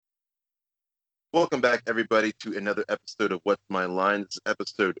Welcome back, everybody, to another episode of What's My Line. This is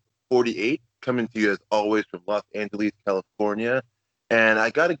episode 48, coming to you as always from Los Angeles, California. And I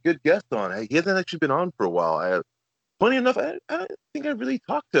got a good guest on. He hasn't actually been on for a while. Funny enough, I don't think I really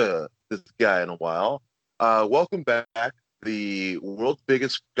talked to this guy in a while. Welcome back, the world's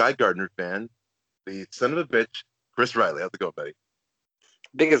biggest Guy Gardner fan, the son of a bitch, Chris Riley. How's it going, buddy?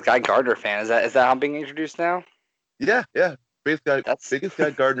 Biggest Guy Gardner fan. Is that how I'm being introduced now? Yeah. That's Biggest Guy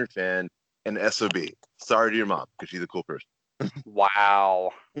Gardner fan, and SOB. Sorry to your mom, because she's a cool person.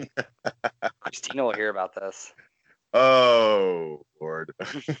 wow. Christina will hear about this. Oh, Lord.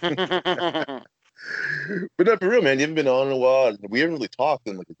 But no, for real, man, you haven't been on in a while. We haven't really talked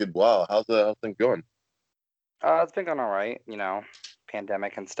in like a good while. How's things going? It's been going all right,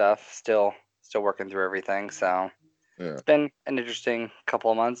 pandemic and stuff. Still working through everything. So Yeah. it's been an interesting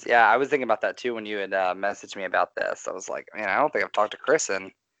couple of months. Yeah, I was thinking about that too when you had messaged me about this. I was like, man, I don't think I've talked to Chris,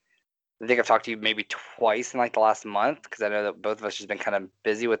 and I think I've talked to you maybe twice in like the last month because I know that both of us just been kind of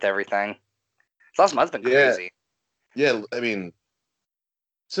busy with everything. This last month's been Yeah. crazy. Yeah. I mean,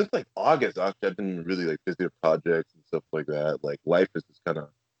 since like August, actually, I've been really like busy with projects and stuff like that. Like life has just kind of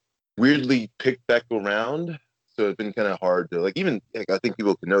weirdly picked back around. So it's been kind of hard to like even like, I think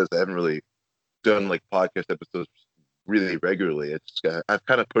people can notice I haven't really done like podcast episodes really regularly. I've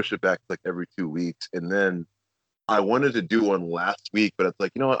kind of pushed it back like every 2 weeks, and then I wanted to do one last week, but it's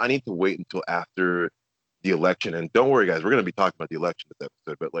like, you know what? I need to wait until after the election. And don't worry, guys, we're going to be talking about the election this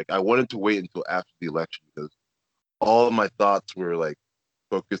episode. But like, I wanted to wait until after the election because all of my thoughts were like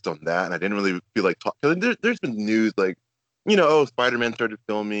focused on that, and I didn't really feel like talking. There's been news like, oh, Spider-Man started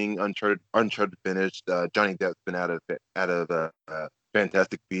filming, Uncharted finished, Johnny Depp's been out of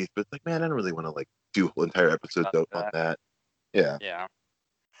Fantastic Beasts, but it's like, man, I don't really want to like do whole entire episodes About on that. that. Yeah. Yeah.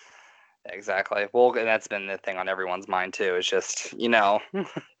 Exactly. Well, and that's been the thing on everyone's mind too. It's just,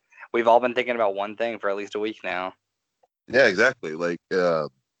 we've all been thinking about one thing for at least a week now. Yeah, exactly. Like, yeah,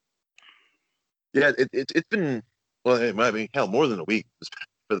 it's been well, I mean, hell, more than a week.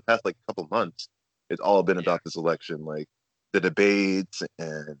 For the past like couple months, it's all been Yeah. about this election, like the debates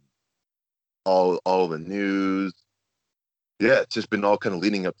and all the news. Yeah, it's just been all kind of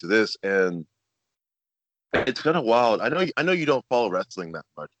leading up to this, and it's kind of wild. I know you don't follow wrestling that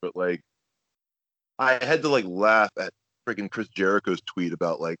much, but like I had to like laugh at freaking Chris Jericho's tweet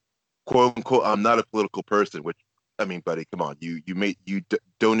about like quote unquote I'm not a political person, which I mean, buddy, come on, you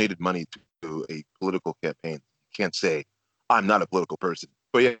donated money to a political campaign. You can't say I'm not a political person.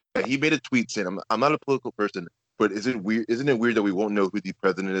 But yeah, he made a tweet saying I'm not a political person, but isn't it weird that we won't know who the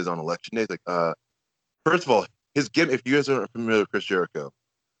president is on election day? It's like first of all, his gimmick, if you guys aren't familiar with Chris Jericho,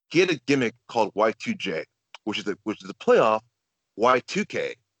 he had a gimmick called Y2J, which is a playoff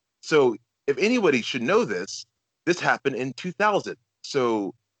Y2K. So if anybody should know this, this happened in 2000.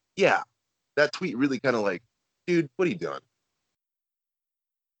 So yeah, that tweet really kind of like, dude, what are you doing?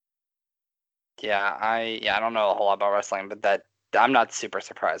 I don't know a whole lot about wrestling, but that I'm not super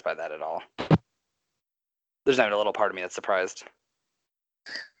surprised by that at all. There's not even a little part of me that's surprised.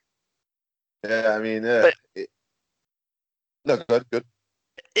 Yeah, I mean, But no, good, good.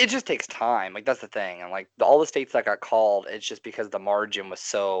 it just takes time. Like that's the thing. And like all the states that got called, it's just because the margin was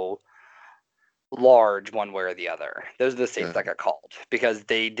so large one way or the other. Those are the states Yeah, that got called because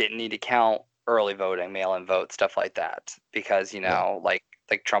they didn't need to count early voting, mail-in vote, stuff like that. Because yeah, like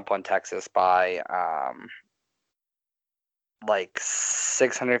Trump won Texas by like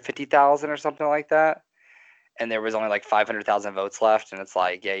 650,000 or something like that, and there was only like 500,000 votes left, and it's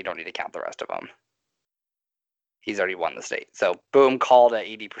like, yeah, you don't need to count the rest of them. He's already won the state, so boom, called at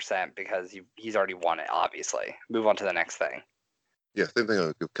 80% because he's already won it. Obviously, move on to the next thing. yeah. Same thing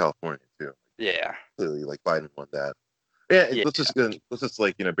with California too. Yeah, Clearly, like Biden won that. Yeah, yeah. let's just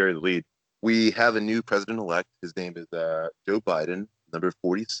like bury the lead. We have a new president elect. His name is Joe Biden, number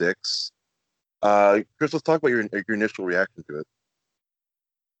 46. Chris, let's talk about your initial reaction to it.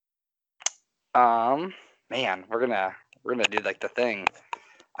 Um, man, we're gonna do like the thing.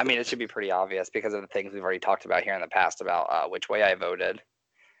 I mean, it should be pretty obvious because of the things we've already talked about here in the past about which way I voted.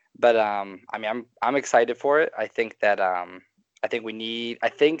 But I mean, I'm excited for it. I think that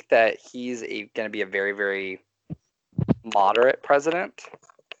he's going to be a very very moderate president,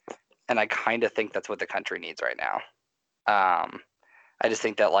 and I kind of think that's what the country needs right now. Um, I just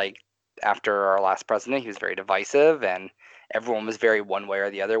think that like after our last president, he was very divisive, and everyone was very one way or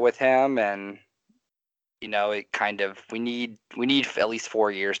the other with him, and it kind of we need at least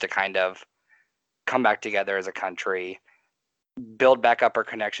 4 years to kind of come back together as a country, build back up our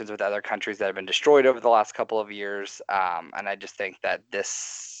connections with other countries that have been destroyed over the last couple of years. And I just think that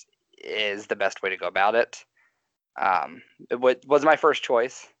this is the best way to go about it. It was my first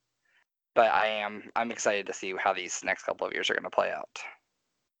choice. But I'm excited to see how these next couple of years are going to play out.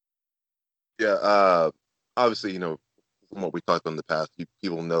 Yeah, obviously, from what we talked on in the past,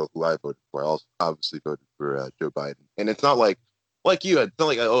 people know who I voted for. I also obviously voted for Joe Biden, and it's not like you. It's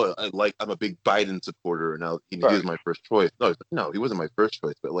not like I'm a big Biden supporter, and he Right. was my first choice. No, he wasn't my first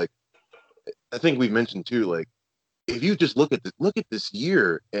choice. But like, I think we mentioned too, like if you just look at this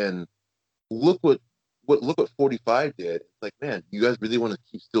year and look what 45 did. It's like, man, you guys really want to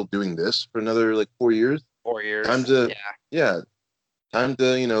keep still doing this for another like 4 years? 4 years. Time to Yeah. yeah, time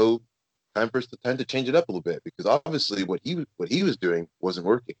to time to change it up a little bit because obviously what he was doing wasn't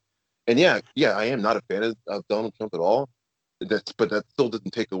working. And yeah, I am not a fan of Donald Trump at all. But that still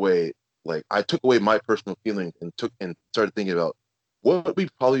doesn't take away like I took away my personal feelings and started thinking about what would be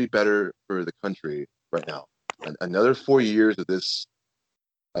probably better for the country right now. Another 4 years of this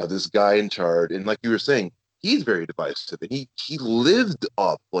guy in charge, and like you were saying, he's very divisive, and he lived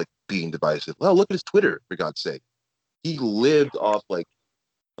off like being divisive. Well, look at his Twitter for God's sake. He lived off like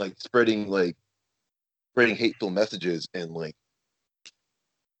spreading hateful messages and oh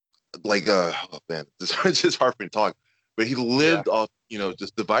man, it's just hard for me to talk. But he Yeah. lived off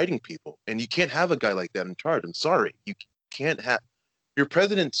just dividing people, and you can't have a guy like that in charge. I'm sorry, you can't have your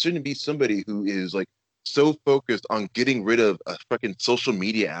president shouldn't be somebody who is like so focused on getting rid of a fucking social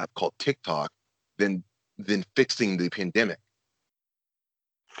media app called TikTok than fixing the pandemic.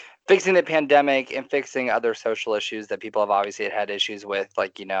 Fixing the pandemic and fixing other social issues that people have obviously had issues with,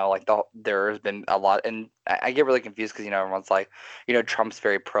 like there's been a lot, and I get really confused because everyone's like, Trump's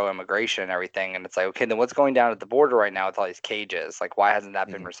very pro-immigration and everything, and it's like, okay, then what's going down at the border right now with all these cages? Like, why hasn't that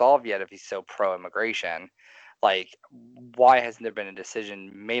been resolved yet if he's so pro-immigration? Like, why hasn't there been a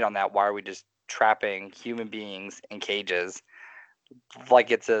decision made on that? Why are we just trapping human beings in cages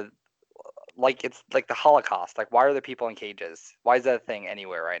like it's like the Holocaust? Like, why are there people in cages? Why is that a thing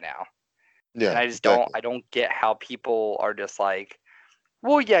anywhere right now? And Yeah, I just exactly. don't get how people are just like,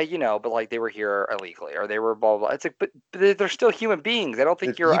 well, yeah, but like they were here illegally or they were blah blah. It's like, but they're still human beings. I don't They're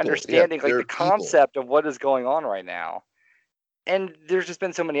think you're people. Yeah, understanding like the they're people. concept of what is going on right now. And there's just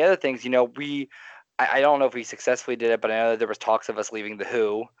been so many other things. I don't know if we successfully did it, but I know that there was talks of us leaving the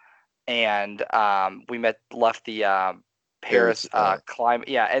WHO, and we left the Paris. Paris climate.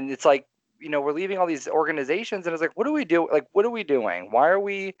 Yeah, and it's like we're leaving all these organizations, and it's like, what do we do? Like, what are we doing? Why are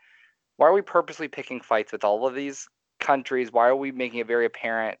we purposely picking fights with all of these countries? Why are we making it very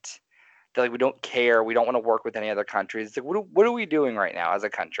apparent that like we don't care, we don't want to work with any other countries? It's like, what are we doing right now as a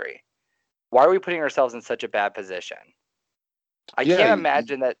country? Why are we putting ourselves in such a bad position? I Yeah, can't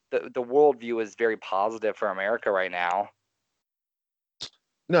imagine that the worldview is very positive for America right now.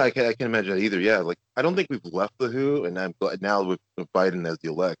 no, I can't imagine that either. Yeah, like I don't think we've left the WHO, and I'm glad now with Biden as the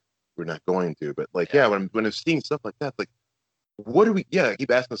elect, we're not going to. But like, yeah, Yeah. when I'm seeing stuff like that, like, what are we? Yeah, I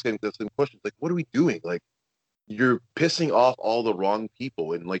keep asking the same questions. Like, what are we doing? Like, you're pissing off all the wrong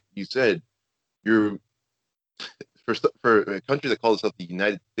people, and like you said, you're for a country that calls itself the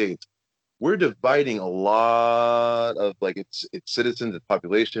United States, we're dividing a lot of like its citizens, its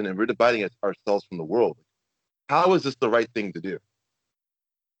population, and we're dividing ourselves from the world. How is this the right thing to do?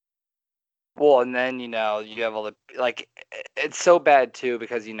 Well, and then you have all the like, it's so bad too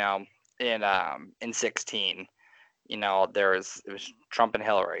because in 16, it was Trump and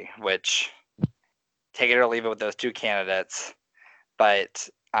Hillary, which take it or leave it with those two candidates. But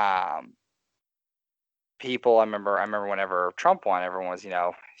people, I remember whenever Trump won, everyone was,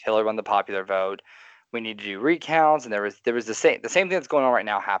 Hillary won the popular vote. We need to do recounts, and there was the same thing that's going on right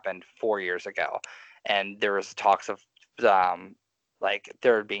now happened 4 years ago, and there was talks of like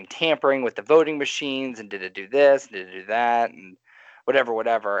there being tampering with the voting machines, and did it do this, did it do that, and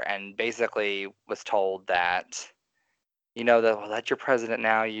whatever, and basically was told that that, well, that's your president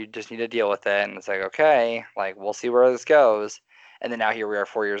now. You just need to deal with it. And it's like, okay, like we'll see where this goes. And then now here we are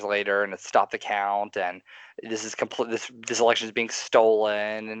 4 years later, and it's stopped the count, and this is complete. This election is being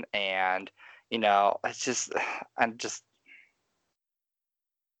stolen, and it's just, I'm just,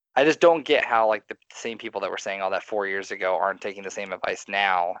 I just don't get how like the same people that were saying all that 4 years ago aren't taking the same advice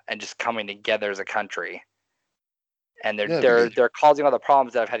now and just coming together as a country. And they're Yeah, they're because they're causing all the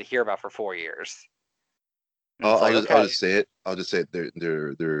problems that I've had to hear about for 4 years. And I'll, it's like, I'll okay, just say it. I'll just say it.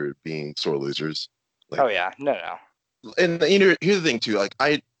 They're being sore losers. Like, oh yeah, no. and here's the thing too. Like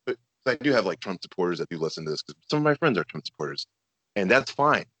I do have like Trump supporters that do listen to this because some of my friends are Trump supporters, and that's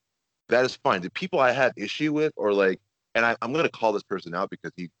fine. That is fine. The people I have issue with, or like, and I'm gonna call this person out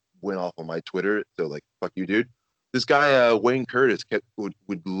because he went off on my Twitter. So like, fuck you, dude. This guy Wayne Curtis would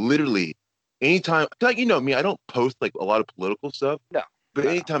literally anytime, like me, I don't post like a lot of political stuff. No, But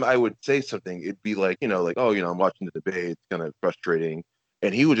no. anytime I would say something, it'd be like, like, oh, I'm watching the debate. It's kind of frustrating.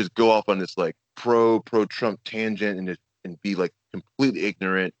 and he would just go off on this like pro Trump tangent and be like completely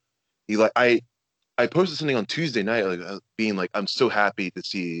ignorant. He like I posted something on Tuesday night, like being like, I'm so happy to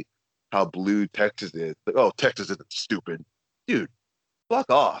see how blue Texas is. Like, oh, Texas isn't stupid, dude. Fuck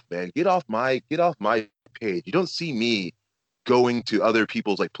off, man. Get off my page. You don't see me going to other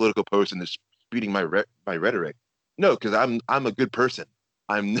people's like political posts and just spewing my rhetoric. No, because I'm a good person.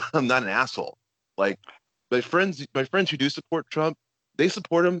 I'm not an asshole. Like my friends who do support Trump, they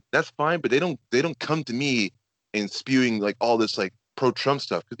support him. That's fine, but they don't come to me and spewing like all this like pro Trump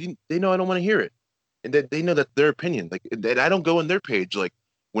stuff because they know I don't want to hear it, and that they know that their opinion. Like, and I don't go on their page like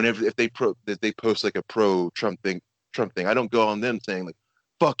whenever if they post like a pro Trump thing. I don't go on them saying like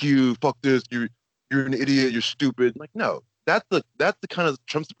fuck you, fuck this, you're an idiot, you're stupid. Like, no, that's the kind of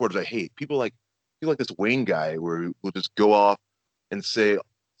Trump supporters I hate. People like this Wayne guy where he will just go off and say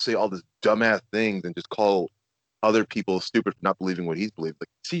all this dumbass things and just call other people stupid for not believing what he's believed. Like,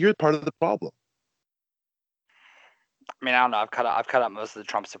 see, you're part of the problem. I mean, I don't know. I've cut out most of the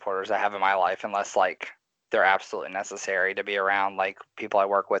Trump supporters I have in my life, unless like they're absolutely necessary to be around, like people I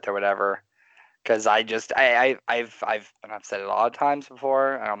work with or whatever. Because I've said it a lot of times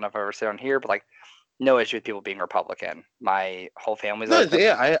before. I don't know if I ever said it on here, but like, no issue with people being Republican. My whole family's No, like,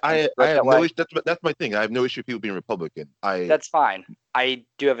 yeah, I have that no way. issue. That's my thing. I have no issue with people being Republican. That's fine. I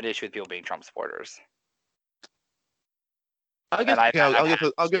do have an issue with people being Trump supporters. I guess And okay, I've had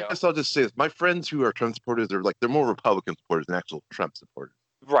I'll to. guess I'll just say this. My friends who are Trump supporters are like they're more Republican supporters than actual Trump supporters.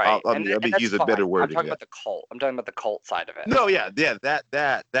 Right, I'll and maybe that's use a fine. better I'm wording. talking Yeah. about the cult. I'm talking about the cult side of it. No, yeah, that's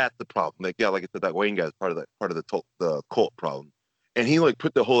the problem. Like, yeah, like I said, that Wayne guy is part of the cult problem, and he like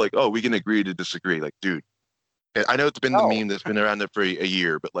put the whole like, oh, we can agree to disagree. Like, dude, and I know it's been the No. meme that's been around there for a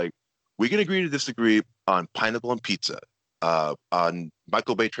year, but like, we can agree to disagree on pineapple and pizza, on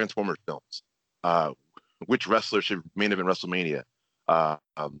Michael Bay Transformers films, uh, which wrestler should main event WrestleMania,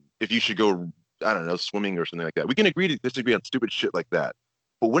 if you should go, I don't know, swimming or something like that. We can agree to disagree on stupid shit like that.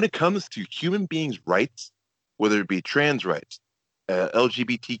 But when it comes to human beings' rights, whether it be trans rights,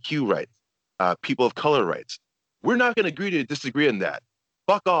 LGBTQ rights, people of color rights, we're not going to agree to disagree on that.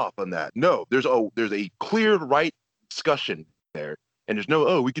 Fuck off on that. No, there's a clear right discussion there, and there's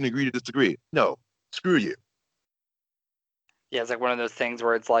no we can agree to disagree. No, screw you. Yeah, it's like one of those things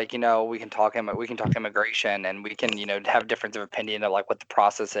where it's like, we can talk immigration, and we can, have difference of opinion of like what the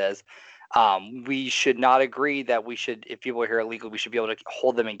process is. We should not agree that if people are here illegally, we should be able to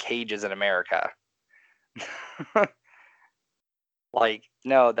hold them in cages in America. Like,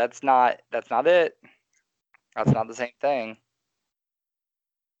 no, that's not it. That's not the same thing.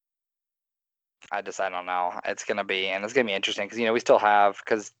 I don't know. It's gonna be interesting because we still have,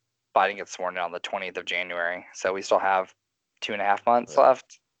 because Biden gets sworn in on the 20th of January, so we still have 2.5 months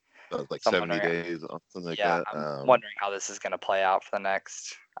left. Like So 70 days, or something like that. I'm wondering how this is gonna play out for the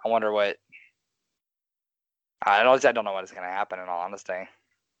next. I wonder what. I don't know what is gonna happen. In all honesty,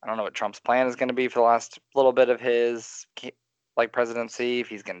 I don't know what Trump's plan is gonna be for the last little bit of his like presidency. If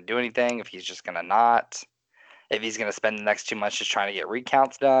he's gonna do anything, if he's just gonna not, if he's gonna spend the next 2 months just trying to get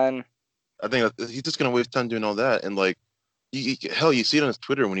recounts done. I think he's just gonna waste time doing all that, and like, hell, you see it on his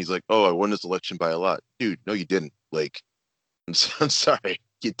Twitter when he's like, "Oh, I won this election by a lot." Dude, no, you didn't. Like, I'm sorry,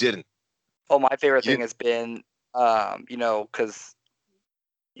 you didn't. Oh, my favorite thing has been, because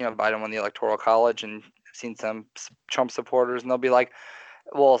Biden won the Electoral College, and I've seen some Trump supporters, and they'll be like,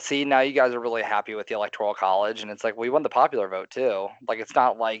 "Well, see, now you guys are really happy with the Electoral College," and it's like, we won the popular vote too. Like, it's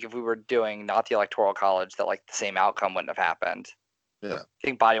not like if we were doing not the Electoral College that like the same outcome wouldn't have happened. Yeah. I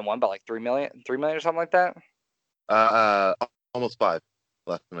think Biden won by like 3 million or something like that. Almost 5.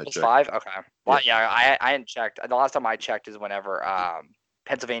 Last time I Almost checked. 5. Okay. Well, yeah, I hadn't checked. The last time I checked is whenever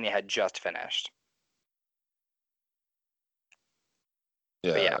Pennsylvania had just finished.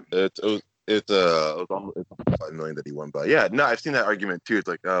 Yeah. It was almost 5 million that he won by. Yeah. No, I've seen that argument too. It's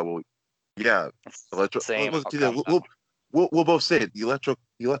like, well, yeah. We'll both say it. The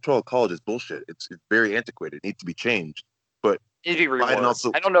electoral college is bullshit. It's very antiquated. It needs to be changed. But it needs to be reworked. Biden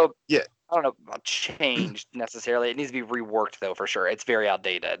also, I don't know. Yeah. I don't know about changed necessarily. It needs to be reworked though, for sure. It's very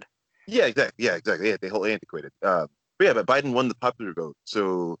outdated. Yeah, exactly. Yeah, they whole antiquated. But Biden won the popular vote.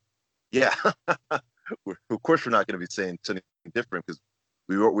 So yeah, of course we're not going to be saying something different because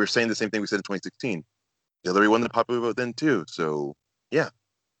we're saying the same thing we said in 2016. Hillary won the popular vote then too. So yeah.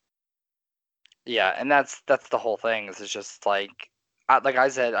 Yeah, and that's the whole thing. It's just like, I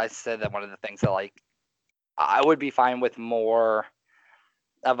said that one of the things that like I would be fine with more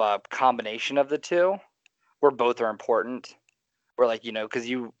of a combination of the two, where both are important. Where like because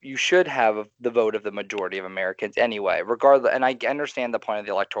you should have the vote of the majority of Americans anyway, regardless. And I understand the point of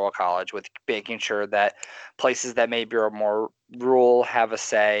the Electoral College with making sure that places that maybe are more rule, have a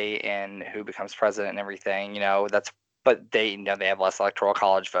say in who becomes president and everything. But they they have less electoral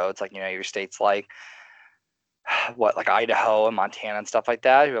college votes. Like your states like like Idaho and Montana and stuff like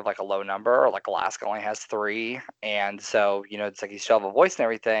that, who have like a low number, or like Alaska only has 3, and so it's like you still have a voice and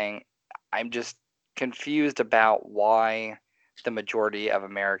everything. I'm just confused about why the majority of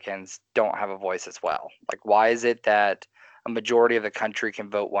Americans don't have a voice as well. Like, why is it that a majority of the country can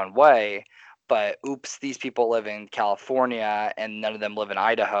vote one way, but oops, these people live in California and none of them live in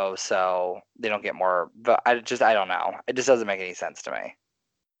Idaho, so they don't get more. But I don't know. It just doesn't make any sense to me.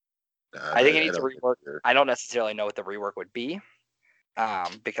 I think it I needs a don't rework. care. I don't necessarily know what the rework would be,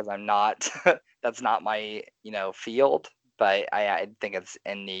 because I'm not. That's not my field. But I think it's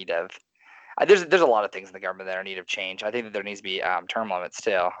in need of. There's a lot of things in the government that are in need of change. I think that there needs to be term limits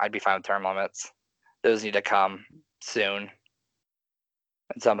too. I'd be fine with term limits. Those need to come soon.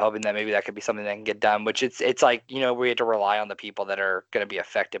 And so I'm hoping that maybe that could be something that can get done. Which it's like we have to rely on the people that are going to be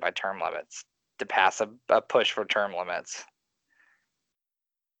affected by term limits to pass a push for term limits.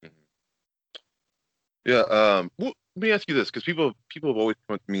 Yeah. Well, let me ask you this, because people have always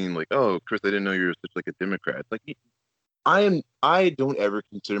come to me and like, oh, Chris, I didn't know you were such like a Democrat. Like, I don't ever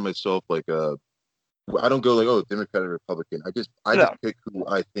consider myself like a. I don't go like, oh, Democrat or Republican. I just No. pick who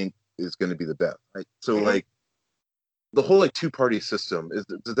I think is going to be the best. Right. So Mm-hmm. like the whole like two-party system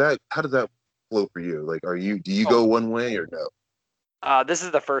how does that flow for you? Like, do you go one way or no? This is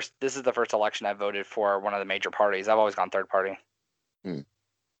the first election I voted for one of the major parties. I've always gone third party. Hmm.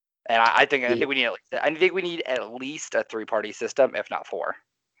 And I think we need at least a 3-party system, if not 4.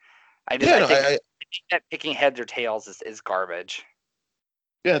 I think that picking heads or tails is garbage.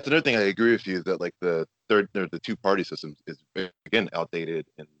 Yeah, it's another thing I agree with you is that like the two-party system is again outdated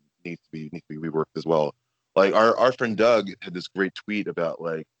and needs to be reworked as well. Like our friend Doug had this great tweet about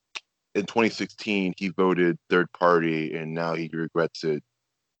like in 2016 he voted third party and now he regrets it.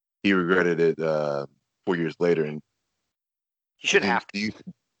 He regretted it 4 years later, and You shouldn't have to.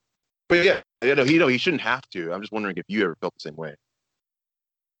 But yeah, he shouldn't have to. I'm just wondering if you ever felt the same way.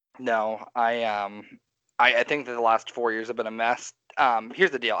 No, I think that the last 4 years have been a mess.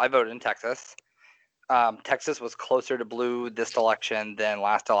 Here's the deal. I voted in Texas. Texas was closer to blue this election than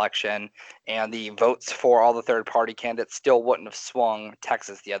last election, and the votes for all the third-party candidates still wouldn't have swung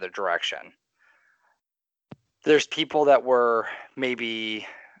Texas the other direction. There's people that were maybe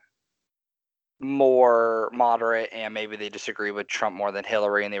more moderate and maybe they disagree with Trump more than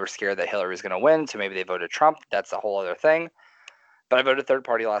Hillary and they were scared that Hillary was going to win, so maybe they voted Trump. That's a whole other thing. But I voted third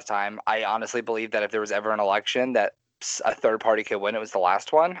party last time. I honestly believe that if there was ever an election that a third party could win, it was the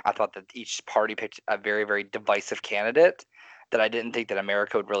last one. I thought that each party picked a very, very divisive candidate that I didn't think that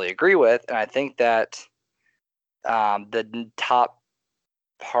America would really agree with. And I think that the top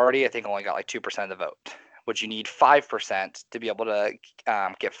party, I think, only got like 2% of the vote, which you need 5% to be able to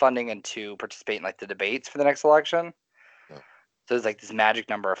get funding and to participate in like the debates for the next election. Yeah. So there's like this magic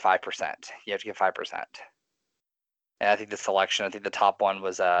number of 5%. You have to get 5%. And I think the top one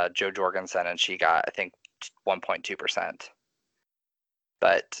was Jo Jorgensen, and she got, I think, 1.2%.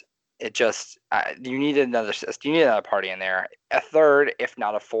 But it just you need another party in there, a third, if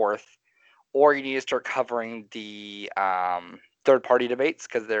not a fourth, or you need to start covering the third party debates,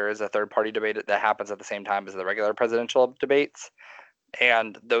 because there is a third party debate that happens at the same time as the regular presidential debates,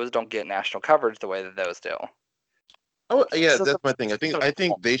 and those don't get national coverage the way that those do. Oh yeah, that's my thing. I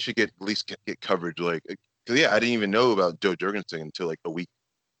think they should at least get coverage, like. Because yeah, I didn't even know about Jo Jorgensen until like the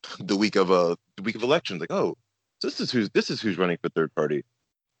week of elections. Like, oh, so this is who's running for third party.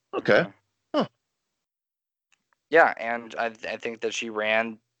 Okay. Huh. Yeah, and I think that she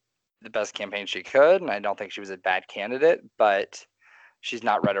ran the best campaign she could, and I don't think she was a bad candidate, but she's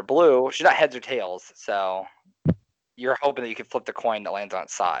not red or blue. She's not heads or tails, so you're hoping that you can flip the coin that lands on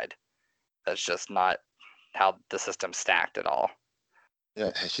its side. That's just not how the system's stacked at all.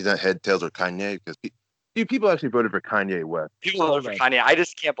 Yeah, she's not head, tails, or Kanye, because people actually voted for Kanye West. People voted for Kanye. I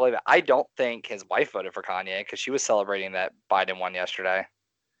just can't believe it. I don't think his wife voted for Kanye because she was celebrating that Biden won yesterday.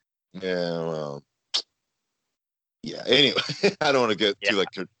 Yeah, well, yeah. Anyway, I don't want to get too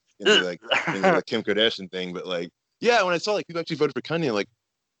into the Kim Kardashian thing, but like, yeah, when I saw like people actually voted for Kanye, like,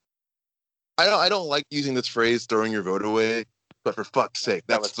 I don't like using this phrase "throwing your vote away," but for fuck's sake,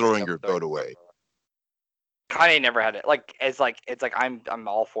 that's throwing your vote away. Kanye never had it. It's like I'm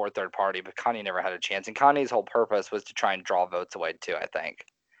all for third party, but Kanye never had a chance. And Kanye's whole purpose was to try and draw votes away too. I think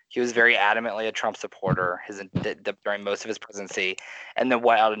he was very adamantly a Trump supporter during most of his presidency, and then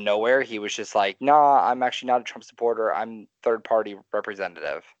out of nowhere he was just like, "Nah, I'm actually not a Trump supporter. I'm third party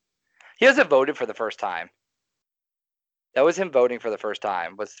representative." He hasn't voted for the first time. That was him voting for the first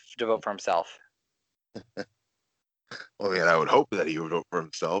time. Was to vote for himself. Well, yeah, I would hope that he would vote for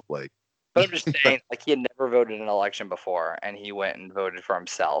himself. Like, But I'm just saying, like, he had never voted in an election before, and he went and voted for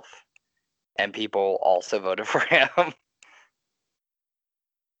himself, and people also voted for him.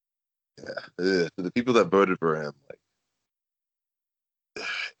 yeah, the people that voted for him, like,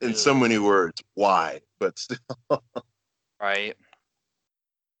 in so many words, why? But still, Right.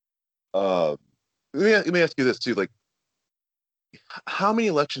 uh, let me ask you this too. Like, how many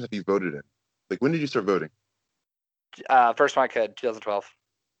elections have you voted in? Like, when did you start voting? First one I could, 2012.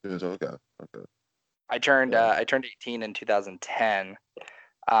 Okay, okay. Yeah. I turned 18 in 2010.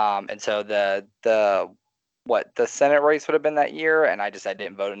 And so the Senate race would have been that year, and I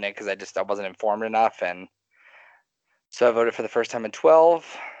didn't vote in it because I wasn't informed enough, and so I voted for the first time in 12.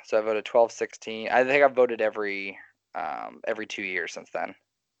 So I voted 12, 16. I think I've voted every 2 years since then.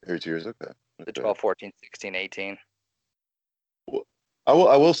 Every 2 years, okay. The Okay. 12, 14, 16, 18. Well,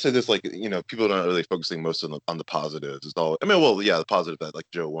 I will say this, like, people are not really focusing most on the positives. It's all, I mean, well, yeah, the positive that like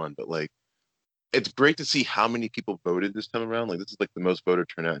Joe won, but like it's great to see how many people voted this time around. Like this is like the most voter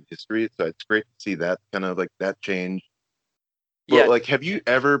turnout in history. So it's great to see that kind of like that change. But Yeah, like, have you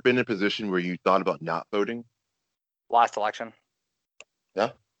ever been in a position where you thought about not voting? last election.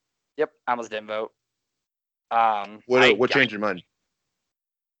 Yeah. Yep, I almost didn't vote. What changed your mind?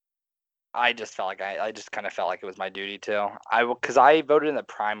 I just felt like I just kind of felt like it was my duty to. Because I voted in the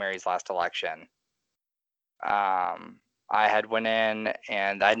primaries last election. I had went in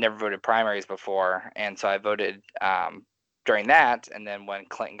and I'd never voted primaries before, and so I voted during that. And then when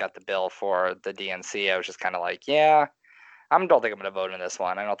Clinton got the bill for the DNC, I was just kind of like, yeah, I don't think I'm going to vote in this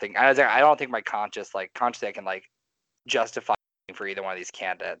one. I don't think my consciously I can like justify for either one of these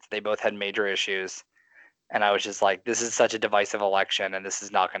candidates. They both had major issues, and I was just like, this is such a divisive election, and this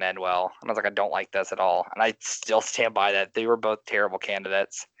is not going to end well. And I was like, I don't like this at all, and I still stand by that. They were both terrible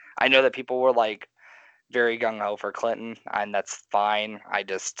candidates. I know that people were like very gung ho for Clinton, and that's fine. I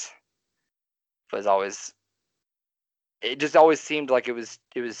just was always, it just always seemed like it always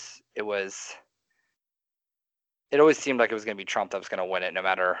seemed like it was going to be Trump that was going to win it, no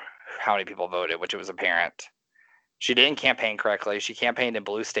matter how many people voted, which it was apparent. She didn't campaign correctly. She campaigned in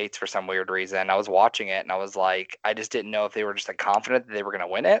blue states for some weird reason. I was watching it and I was like, I just didn't know if they were just like confident that they were going to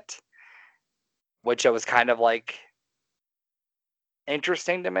win it, which was kind of like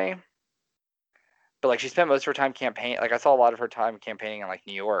interesting to me. But like she spent most of her time campaigning. Like I saw a lot of her time campaigning in like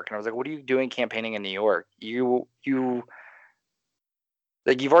New York, and I was like, what are you doing campaigning in New York? You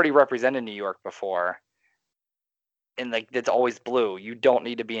like you've already represented New York before, and like it's always blue. You don't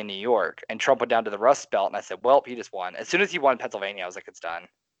need to be in New York. And Trump went down to the Rust Belt, and I said, well, he just won. As soon as he won Pennsylvania, I was like, it's done.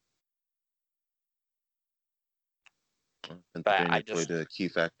 But I Pennsylvania just played a key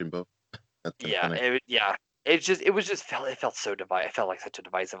factor in both. That's kind of yeah, funny. yeah. It felt so divisive. It felt like such a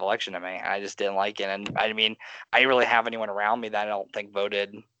divisive election to me. I just didn't like it. And I mean, I didn't really have anyone around me that I don't think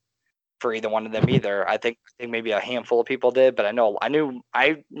voted for either one of them either. I think maybe a handful of people did, but I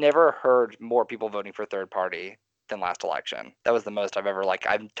never heard more people voting for third party than last election. That was the most I've ever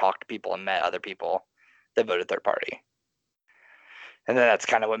I've talked to people and met other people that voted third party. And then that's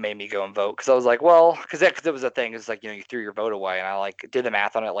kind of what made me go and vote because I was like, well, because it was a thing. It's like you threw your vote away, and I like did the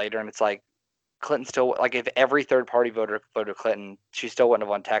math on it later, and it's like Clinton still like if every third party voter voted Clinton, she still wouldn't have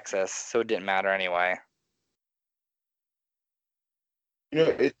won Texas, so it didn't matter anyway.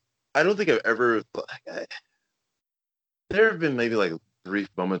 It. I don't think I've ever. There have been maybe like brief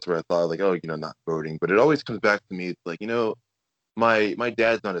moments where I thought like, oh, not voting, but it always comes back to me. It's like, my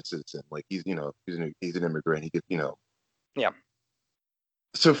dad's not a citizen. Like he's an immigrant. He gets. Yeah.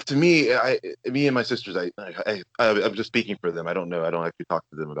 So to me, me and my sisters, I'm just speaking for them. I don't know. I don't actually talk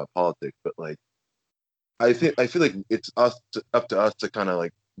to them about politics, but like, I feel like it's up to us to kind of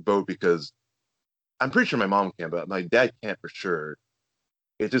like vote because I'm pretty sure my mom can, but my dad can't for sure.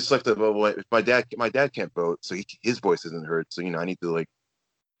 It's just like if my dad can't vote, so his voice isn't heard. So I need to like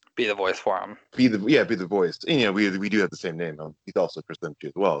Be the voice for him. be the voice. And, we do have the same name. He's also Chris Lemke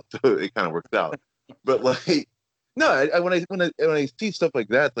as well, so it kind of works out. But like, no, when I see stuff like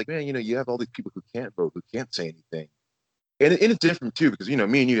that, it's like, man, you have all these people who can't vote, who can't say anything, and it's different too because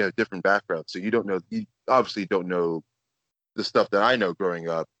me and you have different backgrounds, so you obviously don't know the stuff that I know growing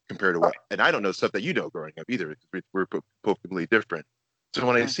up compared to and I don't know stuff that you know growing up either because we're both completely different. So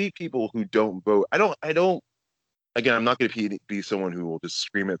when I Mm-hmm. see people who don't vote, I don't. Again, I'm not going to be someone who will just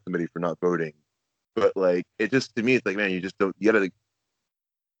scream at somebody for not voting, but like it just to me, it's like, man, you just don't. You got to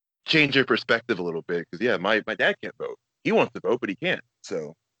change your perspective a little bit because yeah, my dad can't vote. He wants to vote, but he can't.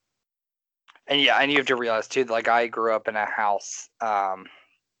 So And yeah, and you have to realize too, like I grew up in a house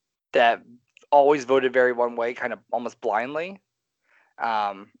that always voted very one way, kind of almost blindly.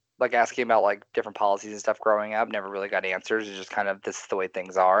 like asking about like different policies and stuff growing up. Never really got answers. It's just kind of this is the way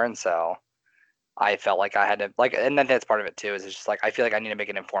things are, and so I felt like I had to like, and then that's part of it too. Is it's just like I feel like I need to make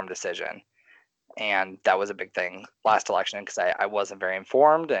an informed decision, and that was a big thing last election because I wasn't very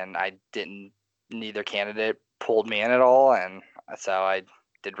informed and I didn't. Neither candidate pulled me in at all, and so I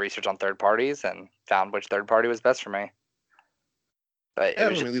did research on third parties and found which third party was best for me. But it Yeah,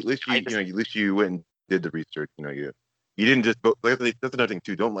 was I just mean, at least I just at least you went and did the research. You didn't just vote. Like, that's another thing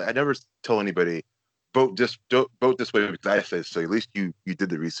too. Don't like. I never tell anybody don't vote this way because I say so. At least you did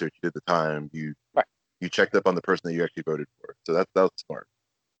the research. You did the time. right. You checked up on the person that you actually voted for. So that was smart.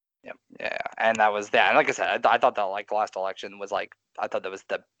 Yep. Yeah, and that was that. And like I said, I thought that like last election was like I thought that was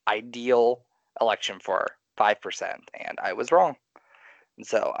the ideal election for 5%, and I was wrong. And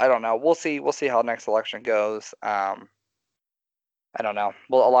so I don't know. We'll see. We'll see how next election goes. I don't know.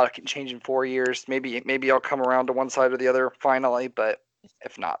 Well, a lot can change in 4 years. Maybe I'll come around to one side or the other finally. But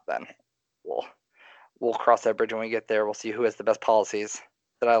if not, then we'll we'll cross that bridge when we get there. We'll see who has the best policies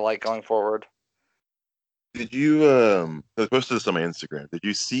that I like going forward. Did you I posted this on my Instagram. Did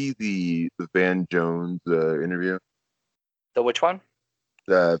you see the Van Jones interview? The which one?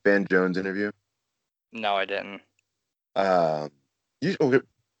 The Van Jones interview? No, I didn't. Okay,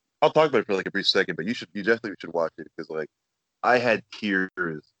 I'll talk about it for like a brief second, but you definitely should watch it because like I had tears.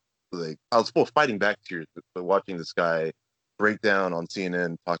 Like I was full fighting back tears, but watching this guy break down on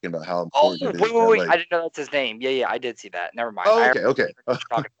CNN talking about how Oh, important it is wait. that I didn't know that's his name. Yeah, I did see that. Never mind. oh I okay remember what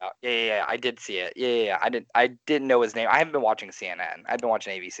you're talking about. Yeah, I did see it. Yeah. I didn't know his name. I haven't been watching CNN. I've been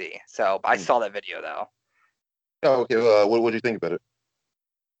watching ABC. So I saw that video though. oh okay what do you think about it?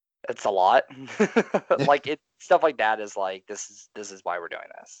 It's a lot. Like stuff like that is like this is why we're doing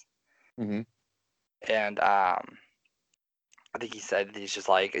this. Mm-hmm. And I think he said he's just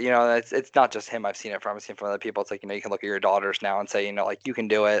like it's not just him. I've seen it from other people. It's like you can look at your daughters now and say like you can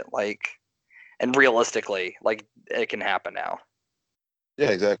do it like and realistically like it can happen now.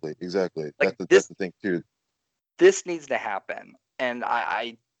 Yeah, exactly. Like That's the thing too. this needs to happen. And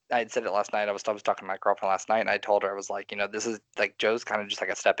I had said it last night. I was talking to my girlfriend last night, and I told her I was like, this is like Joe's kind of just like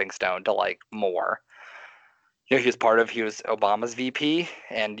a stepping stone to like more. He was Obama's VP,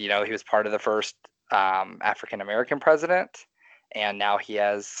 and he was part of the first African American president, and now he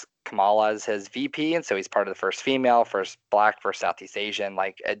has Kamala as his VP, and so he's part of the first female, first Black, first Southeast Asian.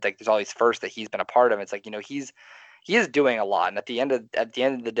 Like there's all these firsts that he's been a part of. It's like he is doing a lot, and at the end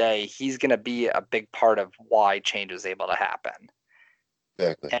of the day, he's going to be a big part of why change is able to happen.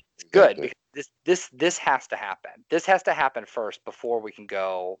 Exactly. And it's good because this has to happen. This has to happen first before we can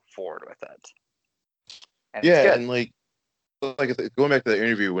go forward with it. And yeah, it's good. and like I said, going back to that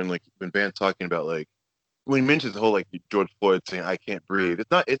interview when Van's talking about like when he mentions the whole like George Floyd saying I can't breathe.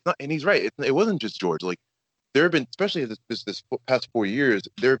 It's not, and he's right. It wasn't just George. Like there have been, especially this past 4 years,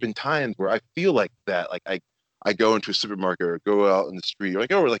 there have been times where I feel like that. Like I go into a supermarket or go out in the street,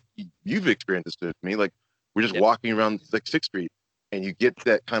 or like you've experienced this with me. Like we're just walking around like 6th Street, and you get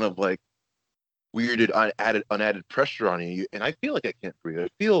that kind of like weirded unadded pressure on you, and I feel like I can't breathe. I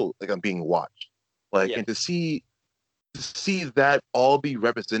feel like I'm being watched. Like and to see that all be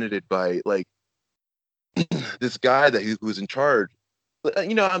represented by like this guy who's in charge.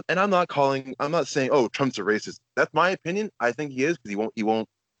 I'm not saying, oh, Trump's a racist. That's my opinion. I think he is because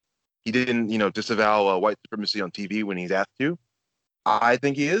he didn't, disavow white supremacy on TV when he's asked to. I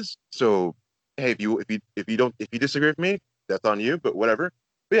think he is. So, hey, if you disagree with me, that's on you. But whatever.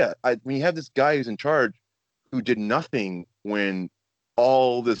 But yeah, when you have this guy who's in charge who did nothing when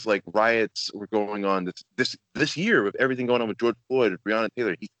all this like riots were going on this year with everything going on with George Floyd and Breonna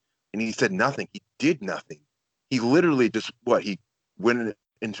Taylor, he said nothing. He did nothing. He literally just he went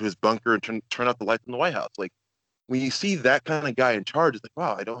into his bunker and turned out the lights in the White House. Like when you see that kind of guy in charge, it's like,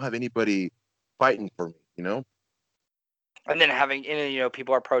 wow, I don't have anybody fighting for me, And then having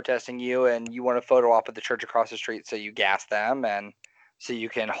people are protesting you, and you want a photo op at the church across the street, so you gas them, and so you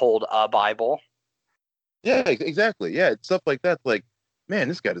can hold a Bible. Yeah, exactly. Yeah, it's stuff like that. Like, man,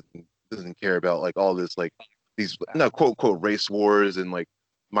 this guy doesn't care about like all this like these quote unquote race wars and like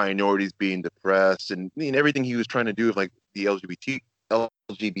minorities being depressed and everything he was trying to do with like the LGBTQ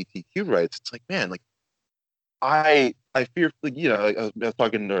rights. It's like, man, like I fear like, I was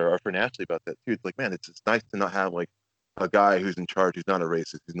talking to our friend Ashley about that too. It's like, man, it's nice to not have like a guy who's in charge who's not a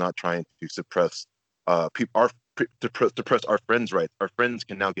racist, who's not trying to suppress suppress our friends' rights. Our friends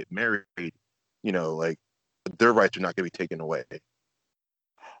can now get married, like their rights are not going to be taken away.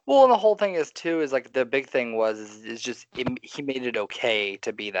 Well, and the whole thing is like the big thing is just he made it okay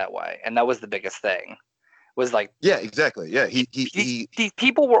to be that way, and that was the biggest thing. Was like yeah, exactly. Yeah, he these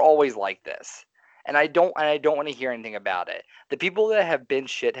people were always like this, And I don't want to hear anything about it. The people that have been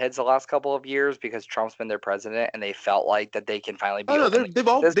shitheads the last couple of years because Trump's been their president and they felt like that they can finally be Oh no, open they've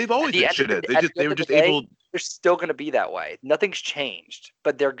always been shitheads. They were just day, able. they're still going to be that way. Nothing's changed,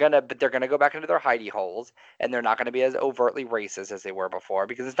 but they're gonna go back into their hidey holes, and they're not going to be as overtly racist as they were before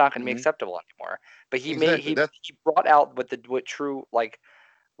because it's not going to be acceptable anymore. But Exactly. he brought out what true, like,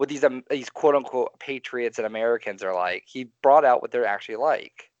 what these quote unquote patriots and Americans are like. He brought out what they're actually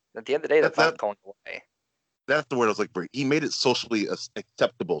like. At the end of the day, that's not going away. That's the word I was like. He made it socially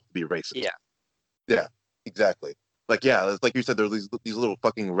acceptable to be racist. Yeah, exactly. Like, yeah, like you said, there's these little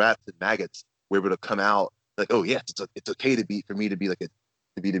fucking rats and maggots were able to come out like, oh yes, it's okay for me to be like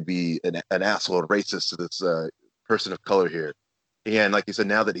an asshole and racist to this person of color here. And like you said,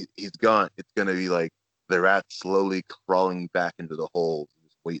 now that he's gone, it's gonna be like the rats slowly crawling back into the hole,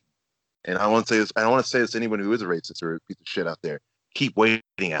 just waiting. And I want to say this. I don't want to say this to anyone who is a racist or a piece of shit out there. Keep waiting,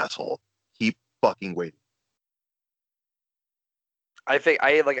 asshole. Keep fucking waiting. I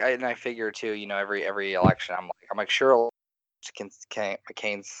figure too. You know, every election, I'm like sure,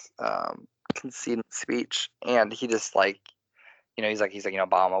 McCain's conceding speech, and he just like, you know, he's like, you know,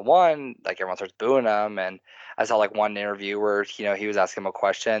 Obama won. Like everyone starts booing him, and I saw like one interview where, you know, he was asking him a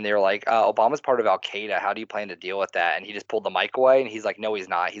question. And they were like, Obama's part of Al Qaeda. How do you plan to deal with that? And he just pulled the mic away, and he's like, no, he's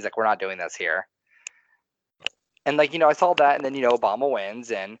not. He's like, we're not doing this here. And like, you know, I saw that, and then, you know, Obama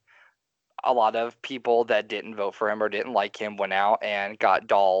wins, and a lot of people that didn't vote for him or didn't like him went out and got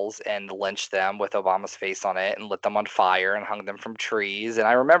dolls and lynched them with Obama's face on it and lit them on fire and hung them from trees. And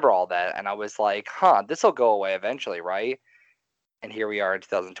I remember all that, and I was like, huh, this will go away eventually, right? And here we are in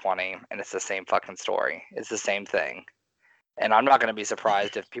 2020, and it's the same fucking story. It's the same thing. And I'm not going to be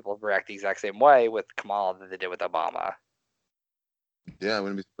surprised if people react the exact same way with Kamala that they did with Obama. Yeah, I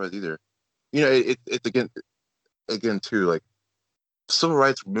wouldn't be surprised either. You know, it's again too, like, civil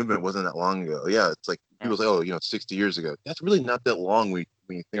rights movement wasn't that long ago. Yeah, it's like people say, oh, you know, 60 years ago. That's really not that long when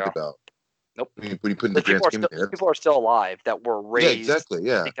you think about. Nope. When you put in the grand scheme of things. People are still alive that were raised. Yeah, exactly.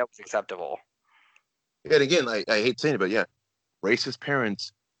 Yeah. I think that was acceptable. And again, I hate saying it, but yeah, racist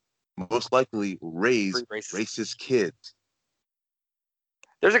parents most likely raise racist kids.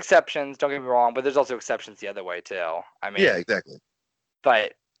 There's exceptions, don't get me wrong, but there's also exceptions the other way too. I mean, yeah, exactly.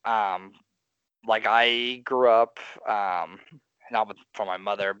 But like I grew up, not from my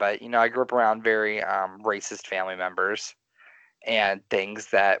mother, but, you know, I grew up around very racist family members and things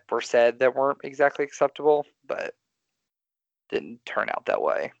that were said that weren't exactly acceptable, but didn't turn out that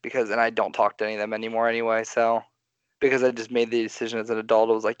way and I don't talk to any of them anymore anyway. So because I just made the decision as an adult,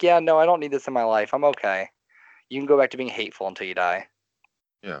 I was like, yeah, no, I don't need this in my life. I'm okay. You can go back to being hateful until you die.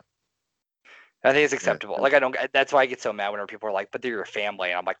 Yeah. I think it's acceptable. Yeah. Like, I don't. That's why I get so mad whenever people are like, "But they're your family,"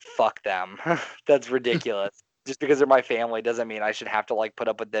 and I'm like, "Fuck them." That's ridiculous. Just because they're my family doesn't mean I should have to like put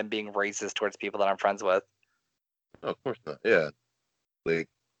up with them being racist towards people that I'm friends with. No, of course not. Yeah, like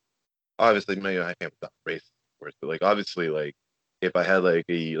obviously, maybe I can't stop racist, of course, but like obviously, like if I had like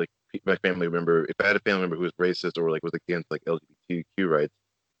my family member, if I had a family member who was racist or like was against like LGBTQ rights,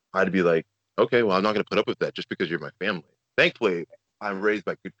 I'd be like, okay, well, I'm not going to put up with that just because you're my family. Thankfully, I'm raised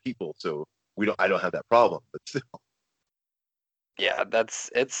by good people, so I don't have that problem, but still. Yeah,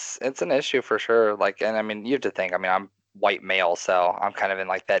 it's an issue for sure. Like, and I mean, you have to think, I mean, I'm white male, so I'm kind of in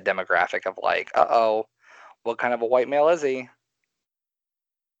like that demographic of like, what kind of a white male is he?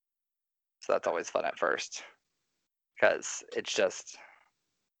 So that's always fun at first. Because it's just,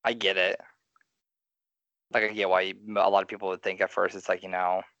 I get it. Like, I get why a lot of people would think at first it's like, you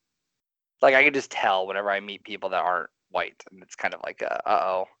know, like I can just tell whenever I meet people that aren't white, and it's kind of like,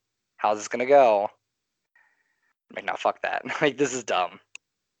 how's this gonna go? Like, no, fuck that. Like, this is dumb.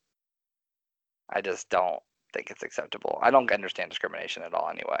 I just don't think it's acceptable. I don't understand discrimination at all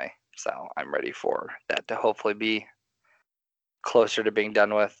anyway. So I'm ready for that to hopefully be closer to being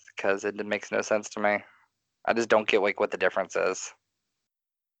done with, because it makes no sense to me. I just don't get like what the difference is.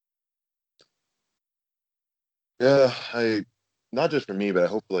 Yeah, not just for me, but I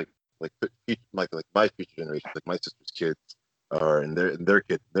hope like my future generations, like my sister's kids and their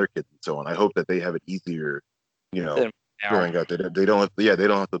kids and so on. I hope that they have it easier, you know, growing up. They don't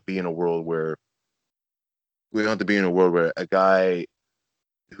have to be in a world where a guy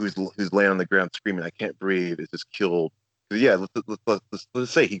who's laying on the ground screaming, "I can't breathe," is just killed. Yeah,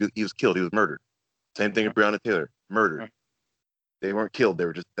 let's say he was killed. He was murdered. Same thing with Breonna Taylor, murdered. They weren't killed. They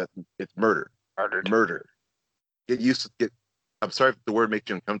were just it's murder. Murder. I'm sorry if the word makes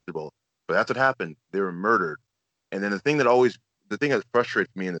you uncomfortable, but that's what happened. They were murdered. And then the thing that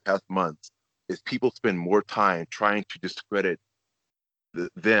frustrates me in the past months is people spend more time trying to discredit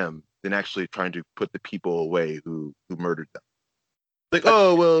them than actually trying to put the people away who murdered them. Like, But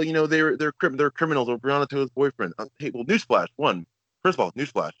oh well, they're criminals or Breonna Taylor's boyfriend. Hey, well, newsflash. First of all,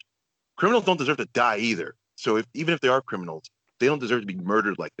 newsflash. Criminals don't deserve to die either. So even if they are criminals, they don't deserve to be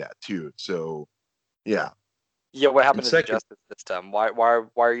murdered like that too. So yeah. yeah, what And happened to the second, justice system? Why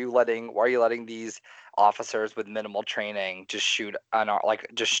are you letting these officers with minimal training just shoot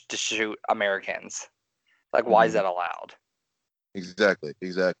just shoot Americans? Like, why is mhm, that allowed? exactly.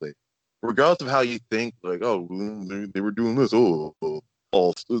 Regardless of how you think, like, oh, they were doing this,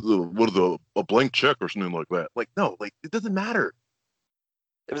 what is a blank check or something like that. Like, no, like it doesn't matter.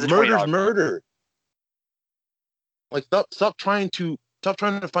 It was a Murder's $20 bill. murder. Like, stop trying to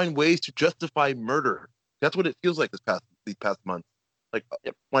find ways to justify murder. That's what it feels like these past months. Like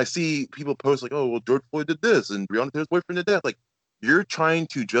Yep. when I see people post like, oh, well, George Floyd did this and Breonna Taylor's boyfriend did that. Like, you're trying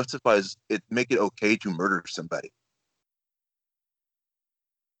to justify it, make it okay to murder somebody.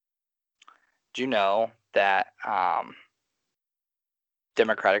 Do you know that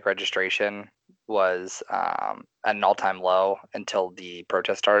Democratic registration was at an all-time low until the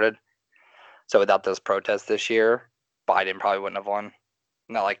protest started? So without those protests this year, Biden probably wouldn't have won.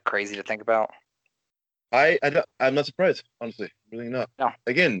 Isn't that like crazy to think about? I'm not surprised, honestly, really not. No,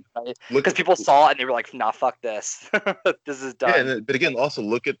 Again, look because at people saw it and they were like, "Nah, fuck this. This is yeah, done." but again, also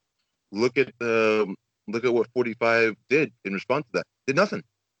look at what 45 did in response to that. Did nothing.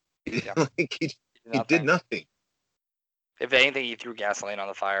 Yeah, Like he did nothing. nothing. If anything, he threw gasoline on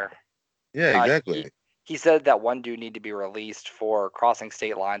the fire. Yeah, Uh, he exactly. he said that one dude needed to be released for crossing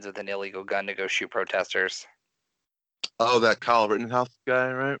state lines with an illegal gun to go shoot protesters. Oh, that Kyle Rittenhouse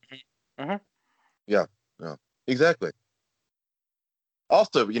guy, right? Mm-hmm. Yeah, yeah, exactly.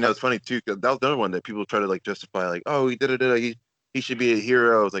 Also, it's funny too, 'cause that was another one that people try to like justify, like, oh, he did it, he should be a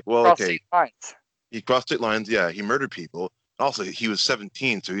hero. It's like, well, Cross okay, state lines. he crossed state lines, yeah, he murdered people. Also, he was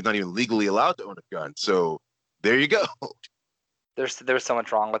 17, so he's not even legally allowed to own a gun. So there you go. There's so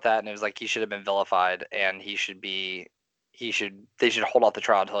much wrong with that, and it was like he should have been vilified, and they should hold off the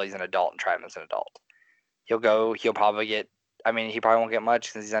trial until he's an adult and try him as an adult. He'll probably get. I mean, he probably won't get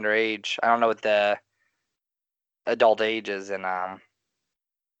much since he's underage. I don't know what the adult age is, and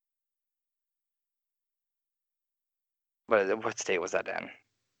what state was that in?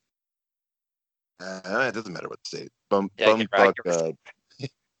 It doesn't matter what state. Bum, Yeah, bum, I fuck, get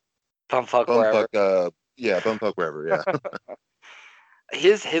bumfuck bum, wherever. fuck, yeah, bum, fuck wherever. Yeah.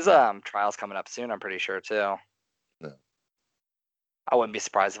 His trial's coming up soon. I'm pretty sure too. No. I wouldn't be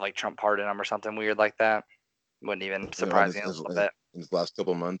surprised if like Trump pardoned him or something weird like that. Wouldn't even surprise me a little bit. In his last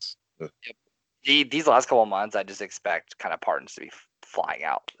couple of months. Yep. These last couple of months, I just expect kind of pardons to be flying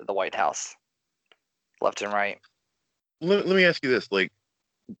out of the White House, left and right. Let me ask you this: like,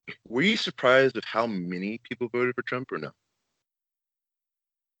 were you surprised of how many people voted for Trump or no?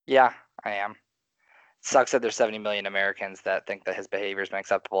 Yeah, I am. Sucks that there's 70 million Americans that think that his behavior has been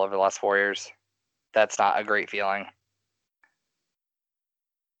acceptable over the last 4 years. That's not a great feeling.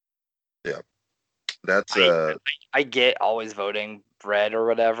 Yeah, that's I get always voting red or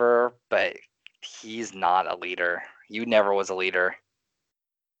whatever, but he's not a leader. You never was a leader.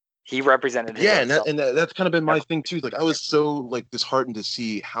 He represented yeah, himself. that's kind of been my thing too. Like, I was so like disheartened to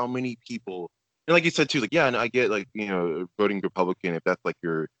see how many people, and like you said too, like, yeah, and I get like voting Republican if that's like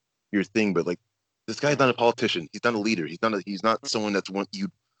your thing, but like this guy's not a politician. He's not a leader. He's not someone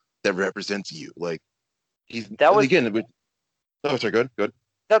that represents you. Like he's That was again. Oh, sorry. Good.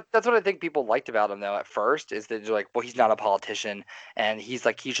 that's what I think people liked about him though at first is that they're like, well, he's not a politician and he's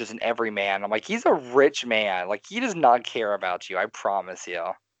just an everyman. I'm like, he's a rich man. Like he does not care about you. I promise you.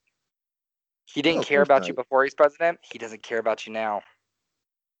 He No, didn't of care course about not. you before he's president. He doesn't care about you now.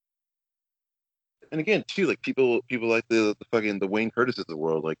 And again, too, like people like the fucking the Wayne Curtis of the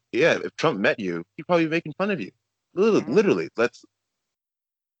world. Like, yeah, if Trump met you, he'd probably be making fun of you. Mm-hmm. Literally, that's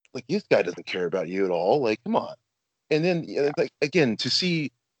like this guy doesn't care about you at all. Like, come on. And then like again, to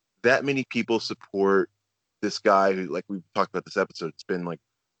see that many people support this guy who, like we've talked about this episode, it's been like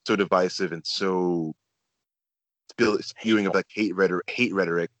so divisive and so spewing of like hate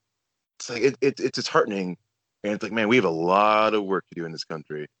rhetoric. It's like it's disheartening, and it's like, man, we have a lot of work to do in this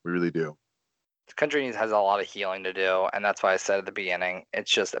country. We really do. The country has a lot of healing to do, and that's why I said at the beginning,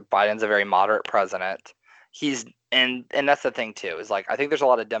 it's just Biden's a very moderate president. He's and that's the thing too, is like I think there's a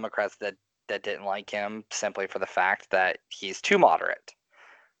lot of Democrats that didn't like him simply for the fact that he's too moderate.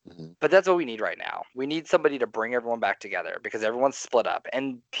 Mm-hmm. But that's what we need right now. We need somebody to bring everyone back together because everyone's split up.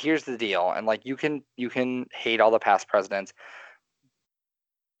 And here's the deal, and like you can hate all the past presidents,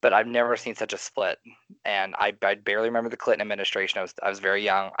 but I've never seen such a split. And I barely remember the Clinton administration. I was very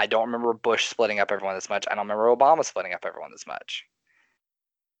young. I don't remember Bush splitting up everyone this much. I don't remember Obama splitting up everyone this much.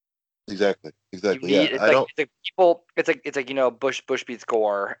 Exactly. You Exactly. Yeah. need I don't. it's like people it's like Bush beats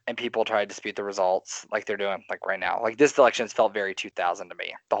Gore and people try to dispute the results like they're doing like right now. Like this election has felt very 2000 to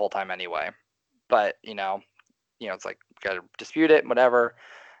me the whole time anyway. But it's like gotta dispute it, whatever.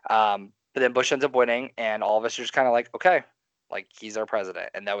 But then Bush ends up winning, and all of us are just kind of like, okay, like he's our president,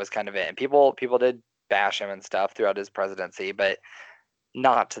 and that was kind of it. And people did bash him and stuff throughout his presidency, but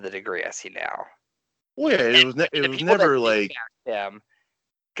not to the degree I see now. Well, yeah. It The was people that never did like. bash him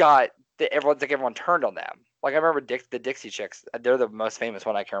got everyone turned on them. Like I remember the Dixie Chicks, they're the most famous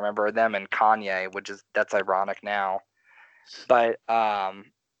one I can remember. Them and Kanye, that's ironic now. But the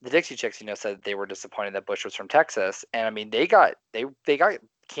Dixie Chicks, said they were disappointed that Bush was from Texas, and I mean they got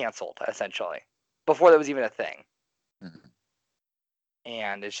canceled essentially before that was even a thing. Mhm.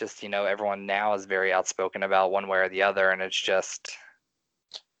 And it's just everyone now is very outspoken about one way or the other, and Well, it's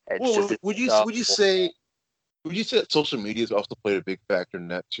so. would you say that social media has also played a big factor in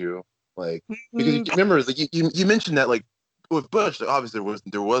that too? Like, because you Mm, remember, like you mentioned that like with Bush, like, obviously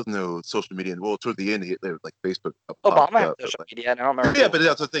there was no social media. Well, toward the end, like Facebook popped Obama had up, but social like media, and I don't remember yeah, people. but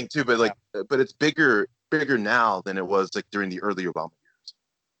that's the thing too. But Yeah, like, but it's bigger now than it was like during the early Obama years.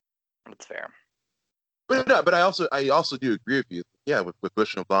 that's fair. But no, but I also do agree with you. Yeah, with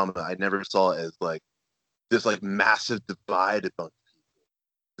Bush and Obama, I never saw it as like this like massive divide among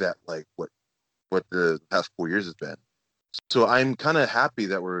that like what the past 4 years has been. So I'm kind of happy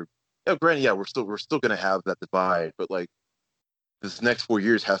that granted, yeah, we're still gonna have that divide, but like this next 4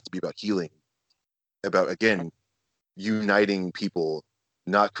 years has to be about healing, about again uniting people,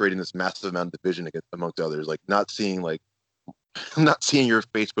 not creating this massive amount of division amongst others, like not seeing your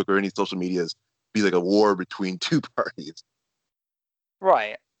Facebook or any social medias be like a war between two parties.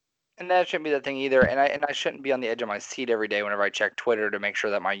 Right. And that shouldn't be the thing either. And I shouldn't be on the edge of my seat every day whenever I check Twitter to make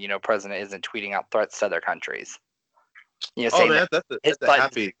sure that my president isn't tweeting out threats to other countries. Oh Saying that man, his that's a buttons.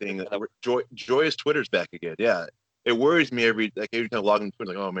 happy thing. Joyous Twitter's back again. Yeah, it worries me every time I log into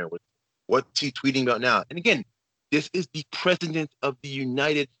Twitter. Like, oh man, what's he tweeting about now? And again, this is the president of the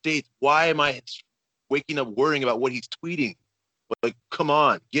United States. Why am I waking up worrying about what he's tweeting? Like, come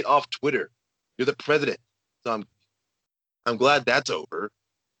on, get off Twitter. You're the president. So I'm glad that's over.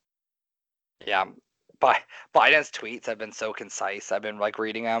 Yeah, Biden's tweets have been so concise. I've been like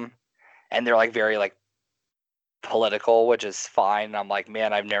reading them, and they're like very like political, which is fine. And I'm like,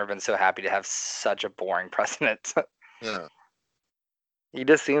 man, I've never been so happy to have such a boring president. Yeah. He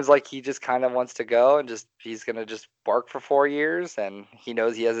just seems like he just kind of wants to go and he's gonna just work for 4 years, and he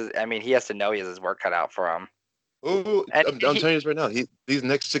knows he has he has to know he has his work cut out for him. Oh, And I'm telling you this right now. These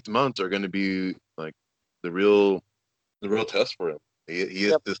next 6 months are going to be like the real test for him. He has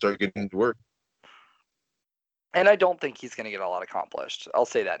yep. to start getting to work. And I don't think he's gonna get a lot accomplished. I'll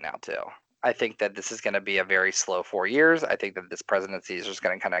say that now too. I think that this is going to be a very slow 4 years. I think that this presidency is just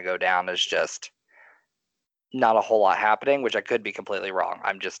going to kind of go down as just not a whole lot happening, which I could be completely wrong.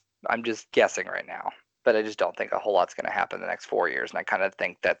 I'm just guessing right now, but I just don't think a whole lot's going to happen in the next 4 years, and I kind of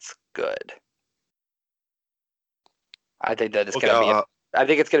think that's good. I think that it's Okay, going to be. I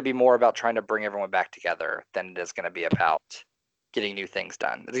think it's going to be more about trying to bring everyone back together than it is going to be about getting new things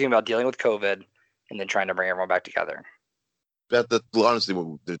done. It's going to be about dealing with COVID and then trying to bring everyone back together. that's honestly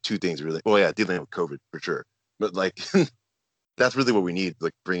what the two things really. Well, yeah, dealing with COVID for sure, but like that's really what we need,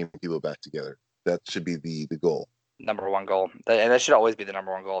 like bringing people back together. That should be the goal. Number one goal, and that should always be the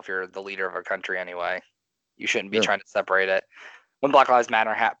number one goal if you're the leader of a country anyway. You shouldn't be Yeah. trying to separate it. When Black Lives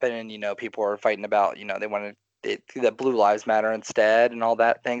Matter happened, and people were fighting about, they wanted the Blue Lives Matter instead, and all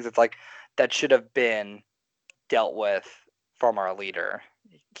that things. It's like that should have been dealt with from our leader.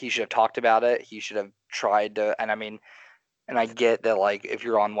 He should have talked about it. He should have tried to. And I get that, like, if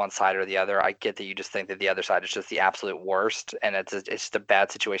you're on one side or the other, I get that you just think that the other side is just the absolute worst, and it's just a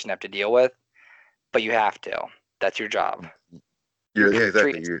bad situation to have to deal with. But you have to. That's your job. Yeah,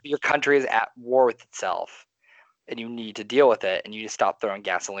 exactly. Your country is at war with itself, and you need to deal with it, and you need to stop throwing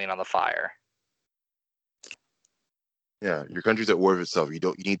gasoline on the fire. Yeah, your country's at war with itself. You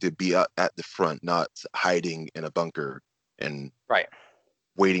need to be out at the front, not hiding in a bunker and Right.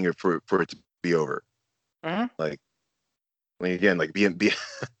 waiting for it to be over. Mm-hmm. Like again, like be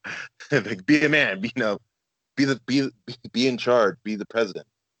like be a man. Be in charge. Be the president.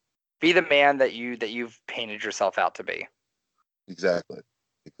 Be the man that you've painted yourself out to be. Exactly.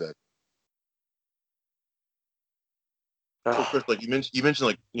 So, Chris, like you mentioned,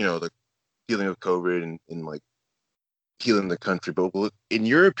 like like dealing with COVID and like healing the country. But in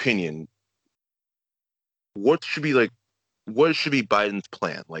your opinion, what should be Biden's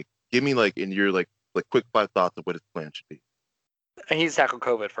plan? Like, give me like in your like quick 5 thoughts of what his plan should be. He needs to tackle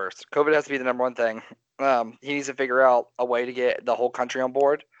COVID first. COVID has to be the number one thing. He needs to figure out a way to get the whole country on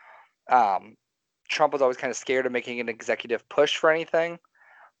board. Trump was always kind of scared of making an executive push for anything.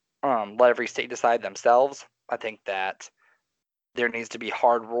 Let every state decide themselves. I think that there needs to be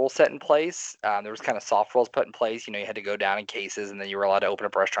hard rules set in place. There was kind of soft rules put in place. You had to go down in cases, and then you were allowed to open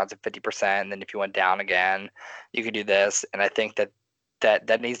up restaurants at 50%. And then if you went down again, you could do this. And I think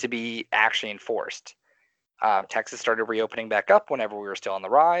that needs to be actually enforced. Texas started reopening back up whenever we were still on the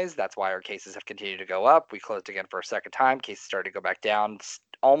rise. That's why our cases have continued to go up. We closed again for a second time. Cases started to go back down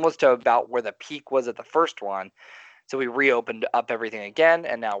almost to about where the peak was at the first one. So we reopened up everything again,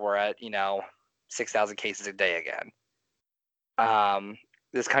 and now we're at 6,000 cases a day again.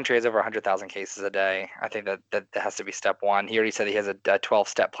 This country has over 100,000 cases a day. I think that has to be step one. He already said he has a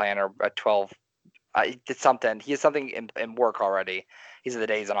 12-step plan or a 12. It's something. He has something in work already. He's in the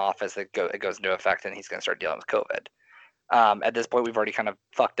days in office that it goes into effect, and he's going to start dealing with COVID. At this point, we've already kind of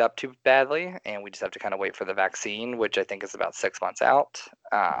fucked up too badly, and we just have to kind of wait for the vaccine, which I think is about 6 months out.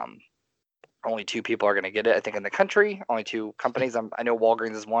 Only 2 people are going to get it, I think, in the country. Only 2 companies. I know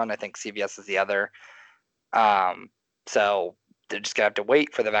Walgreens is one. I think CVS is the other. So they're just going to have to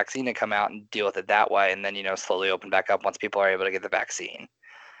wait for the vaccine to come out and deal with it that way, and then, slowly open back up once people are able to get the vaccine.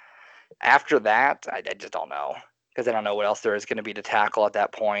 After that, I just don't know, because I don't know what else there is going to be to tackle at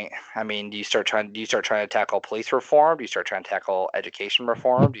that point. I mean, do you start trying to tackle police reform? Do you start trying to tackle education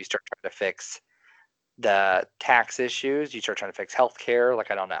reform? Do you start trying to fix the tax issues? Do you start trying to fix healthcare?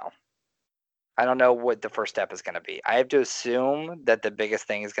 I don't know. I don't know what the first step is going to be. I have to assume that the biggest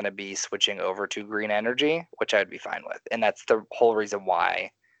thing is going to be switching over to green energy, which I'd be fine with. And that's the whole reason why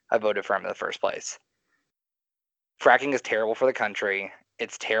I voted for him in the first place. Fracking is terrible for the country.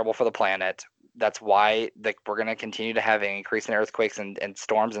 It's terrible for the planet. That's why we're going to continue to have an increase in earthquakes and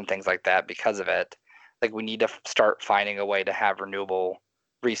storms and things like that because of it. We need to start finding a way to have renewable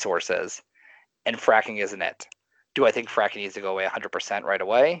resources. And fracking isn't it. Do I think fracking needs to go away 100% right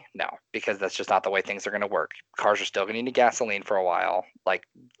away? No, because that's just not the way things are going to work. Cars are still going to need gasoline for a while.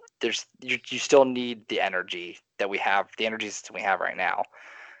 You still need the energy that we have, the energy system we have right now.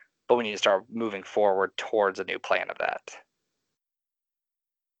 But we need to start moving forward towards a new plan of that.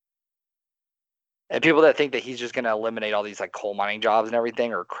 And people that think that he's just going to eliminate all these coal mining jobs and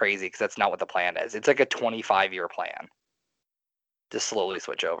everything are crazy, because that's not what the plan is. It's a 25-year plan to slowly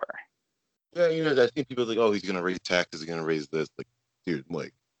switch over. Yeah, I think people think, oh, he's going to raise taxes, he's going to raise this. Dude,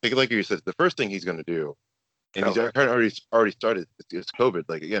 take it like you said, the first thing he's going to do, and he's already started, it's COVID.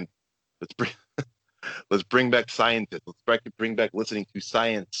 Again, let's bring back scientists. Let's bring back listening to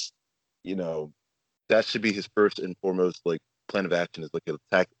science. That should be his first and foremost plan of action. Is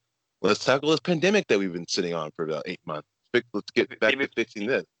let's tackle this pandemic that we've been sitting on for about 8 months. Let's get back to fixing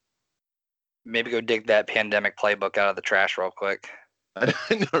this. Maybe go dig that pandemic playbook out of the trash real quick. I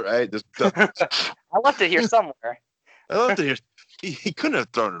know, right? I left it here somewhere. I left it here. He couldn't have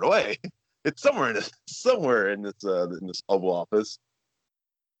thrown it away. It's somewhere in this Oval Office.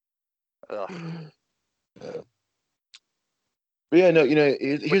 Ugh. Yeah. But yeah, no,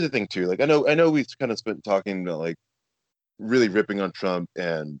 here's the thing too. I know we kind of spent talking about really ripping on Trump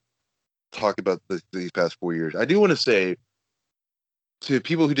and talk about these past 4 years. I do want to say to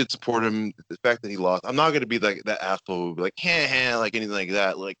people who did support him, the fact that he lost, I'm not going to be that asshole who would be anything like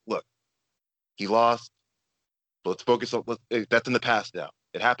that. Look, he lost. Let's focus on that's in the past now.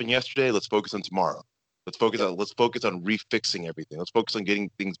 It happened yesterday. Let's focus on tomorrow. Let's focus on refixing everything. Let's focus on getting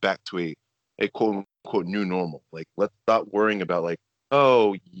things back to a quote unquote new normal. Let's stop worrying about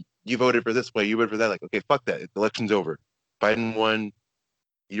oh, you voted for this way, you voted for that. Okay, fuck that. The election's over. Biden won.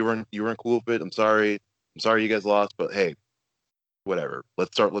 You weren't cool with it. I'm sorry you guys lost, but hey, whatever.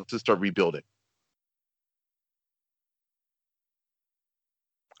 Let's just start rebuilding.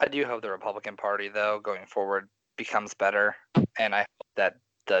 I do hope the Republican Party, though, going forward becomes better, and I hope that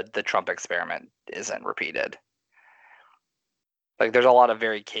the Trump experiment isn't repeated. There's a lot of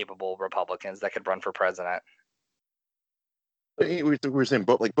very capable Republicans that could run for president. We're saying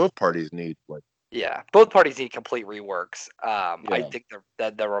both parties need Yeah, both parties need complete reworks. I think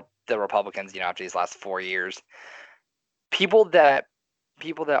that the Republicans, after these last 4 years, people that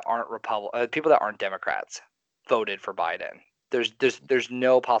aren't Democrats voted for Biden. There's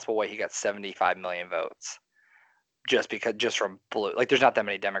no possible way he got 75 million votes just from blue. There's not that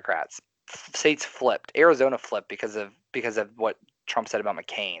many Democrats. States flipped. Arizona flipped because of what Trump said about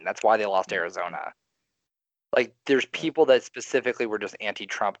McCain. That's why they lost Arizona. There's people that specifically were just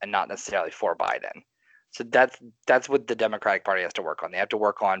anti-Trump and not necessarily for Biden. So that's what the Democratic Party has to work on. They have to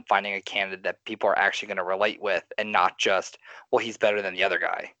work on finding a candidate that people are actually going to relate with, and not just, well, he's better than the other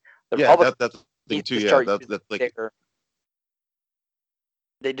guy. That's the thing too. Yeah, that's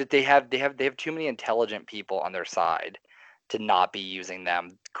they have too many intelligent people on their side to not be using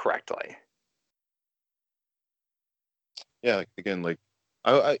them correctly. Yeah, again, like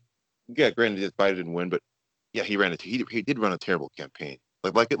I yeah, granted, Biden didn't win, but yeah, he did run a terrible campaign.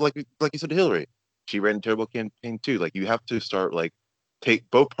 Like you said, Hillary, she ran a terrible campaign too. Like you have to start like take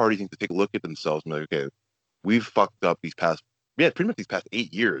both parties need to take a look at themselves and be like, okay, we've fucked up pretty much these past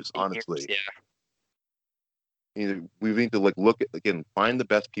 8 years, 8 years, honestly. yeah. We need to like look at again, find the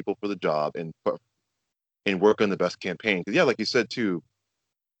best people for the job and work on the best campaign. Because yeah, like you said too,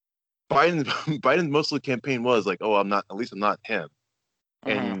 Biden's most of the campaign was like, oh, at least I'm not him,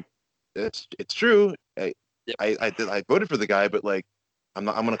 Mm-hmm. and it's true. Yep. I voted for the guy, but like I'm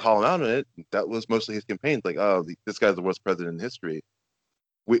gonna call him out on it. That was mostly his campaign. Like, oh, this guy's the worst president in history.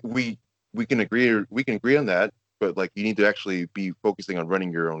 We we can agree on that, but like you need to actually be focusing on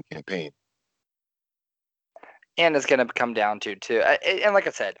running your own campaign. And it's going to come down to too, and like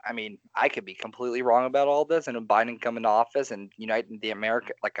I said, I mean, I could be completely wrong about all this, and Biden come into office and unite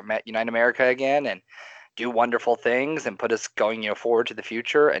America again, and do wonderful things and put us going, forward to the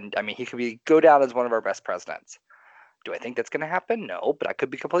future. And I mean, he could go down as one of our best presidents. Do I think that's going to happen? No, but I could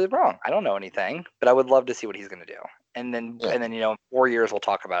be completely wrong. I don't know anything, but I would love to see what he's going to do. And then, Yeah. in 4 years we'll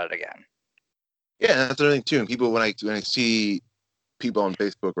talk about it again. Yeah, that's another thing too. And people when I see people on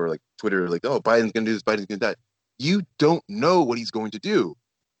Facebook or like Twitter, like, oh, Biden's gonna do this, Biden's gonna do that. You don't know what he's going to do.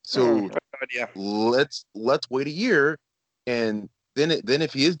 So let's wait a year, and then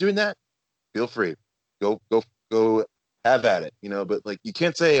if he is doing that, feel free, go have at it, But like you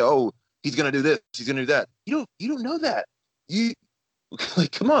can't say, oh, he's gonna do this, he's gonna do that. You don't know that. You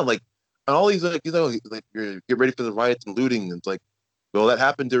like come on, like and all these like like you're get ready for the riots and looting. And it's like, well, that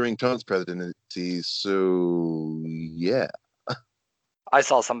happened during Trump's presidency, so yeah. I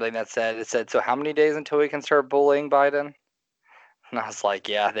saw something that said, so how many days until we can start bullying Biden? And I was like,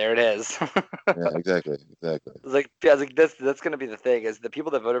 yeah, there it is. Yeah, exactly. I was like, that's going to be the thing, is the people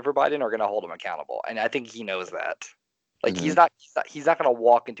that voted for Biden are going to hold him accountable, and I think he knows that. Like he's not going to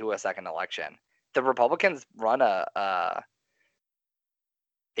walk into a second election. The Republicans run a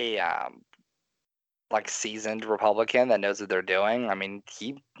like seasoned Republican that knows what they're doing. I mean,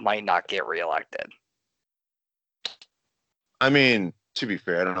 he might not get reelected. I mean, to be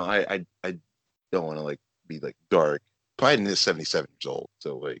fair, I don't know. I don't want to like be like dark. Biden is 77 years old,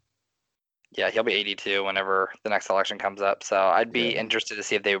 so like. Yeah, he'll be 82 whenever the next election comes up. So I'd be interested to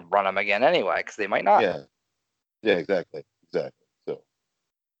see if they run him again anyway, because they might not. Yeah, exactly. So.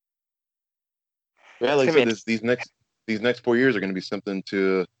 Yeah, like I said, these next 4 years are going to be something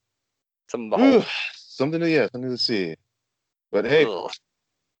to. Something to see. But hey,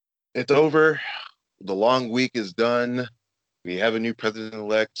 it's over. The long week is done. We have a new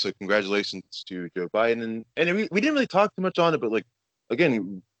president-elect, so congratulations to Joe Biden. And we didn't really talk too much on it, but like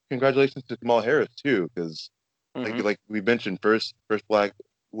again, congratulations to Kamala Harris too, because like we mentioned, first black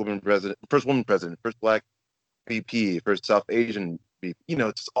woman president, first woman president, first black VP, first South Asian VP.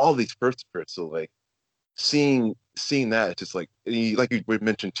 It's just all these firsts. So like seeing that, it's just like we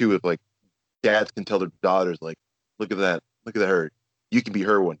mentioned too, if like dads can tell their daughters like, look at her, you can be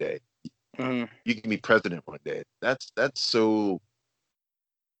her one day. You can be president one day. That's so.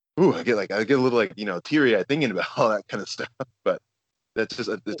 Ooh, I get a little like teary-eyed thinking about all that kind of stuff. But that's just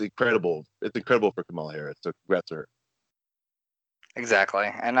it's incredible. It's incredible for Kamala Harris. So congrats to her.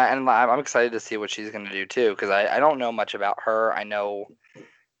 Exactly, and I'm excited to see what she's going to do too, because I don't know much about her. I know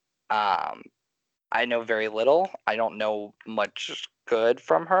very little. I don't know much good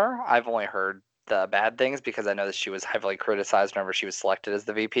from her. I've only heard the bad things because I know that she was heavily criticized whenever she was selected as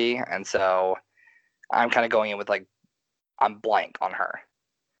the VP, and so I'm kind of going in with like I'm blank on her.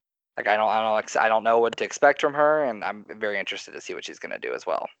 Like I don't know what to expect from her, and I'm very interested to see what she's going to do as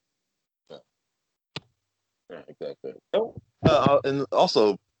well. Yeah, exactly. And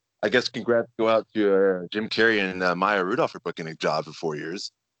also, I guess congrats go out to Jim Carrey and Maya Rudolph for booking a job for 4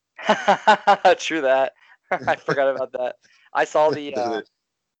 years. True that. I forgot about that. I saw the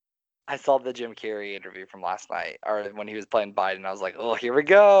Jim Carrey interview from last night, or when he was playing Biden. I was like, oh, here we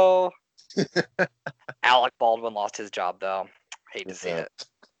go. Alec Baldwin lost his job though. Hate to see it.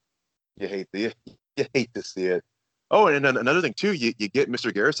 You hate to see it. Oh, and another thing too, you get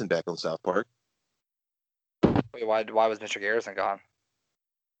Mr. Garrison back on South Park. Wait, why was Mr. Garrison gone?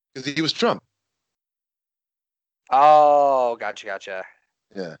 Because he was Trump. Oh, gotcha.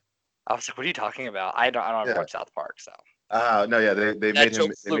 Yeah. I was like, what are you talking about? I don't ever watch South Park, so. No, yeah, they made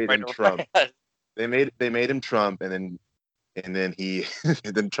him Trump. They made him Trump, and then he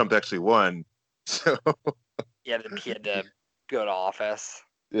and then Trump actually won. So yeah, then he had to go to office.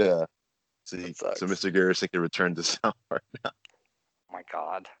 Yeah. So Mr. Garrison can return to South Park now. Oh my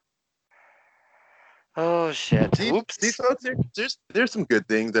God. Oh shit. See, Oops. folks, there's some good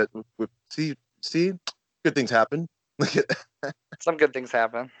things that see, good things happen. Look at Some good things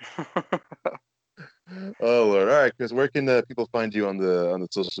happen. oh Lord, all right, Chris, where can people find you on the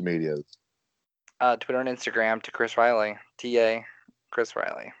social medias? Twitter and Instagram to Chris Riley. TA Chris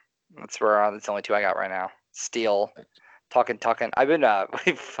Riley. That's the only two I got right now. Steele. Talking. I've been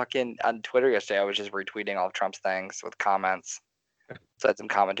fucking on Twitter yesterday. I was just retweeting all of Trump's things with comments. So I had some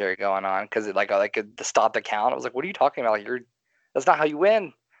commentary going on because like the stop the count. I was like, what are you talking about? Like, that's not how you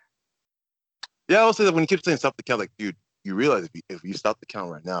win. Yeah, I will say that when you keep saying stop the count, like, dude, you realize if you stop the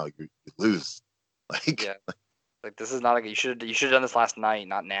count right now, you lose. Like, Yeah. Like this is not like you should have done this last night,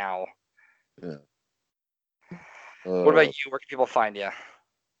 not now. yeah. What about you? Where can people find you?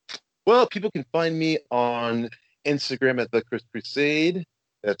 Well, people can find me on Instagram at the Chris Crusade.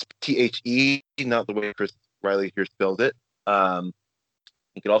 That's THE, not the way Chris Riley here spelled it.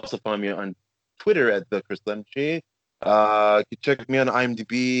 You can also find me on Twitter at the Chris Lemche. You can check me on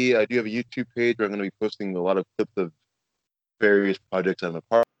IMDb. I do have a YouTube page where I'm going to be posting a lot of clips of various projects I'm a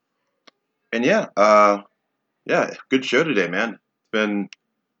part of. And yeah, good show today, man. It's been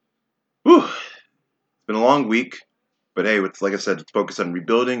a long week, but hey, like I said, let's focus on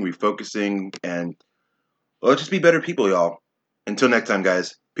rebuilding, refocusing, and let's just be better people, y'all. Until next time,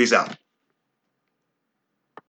 guys. Peace out.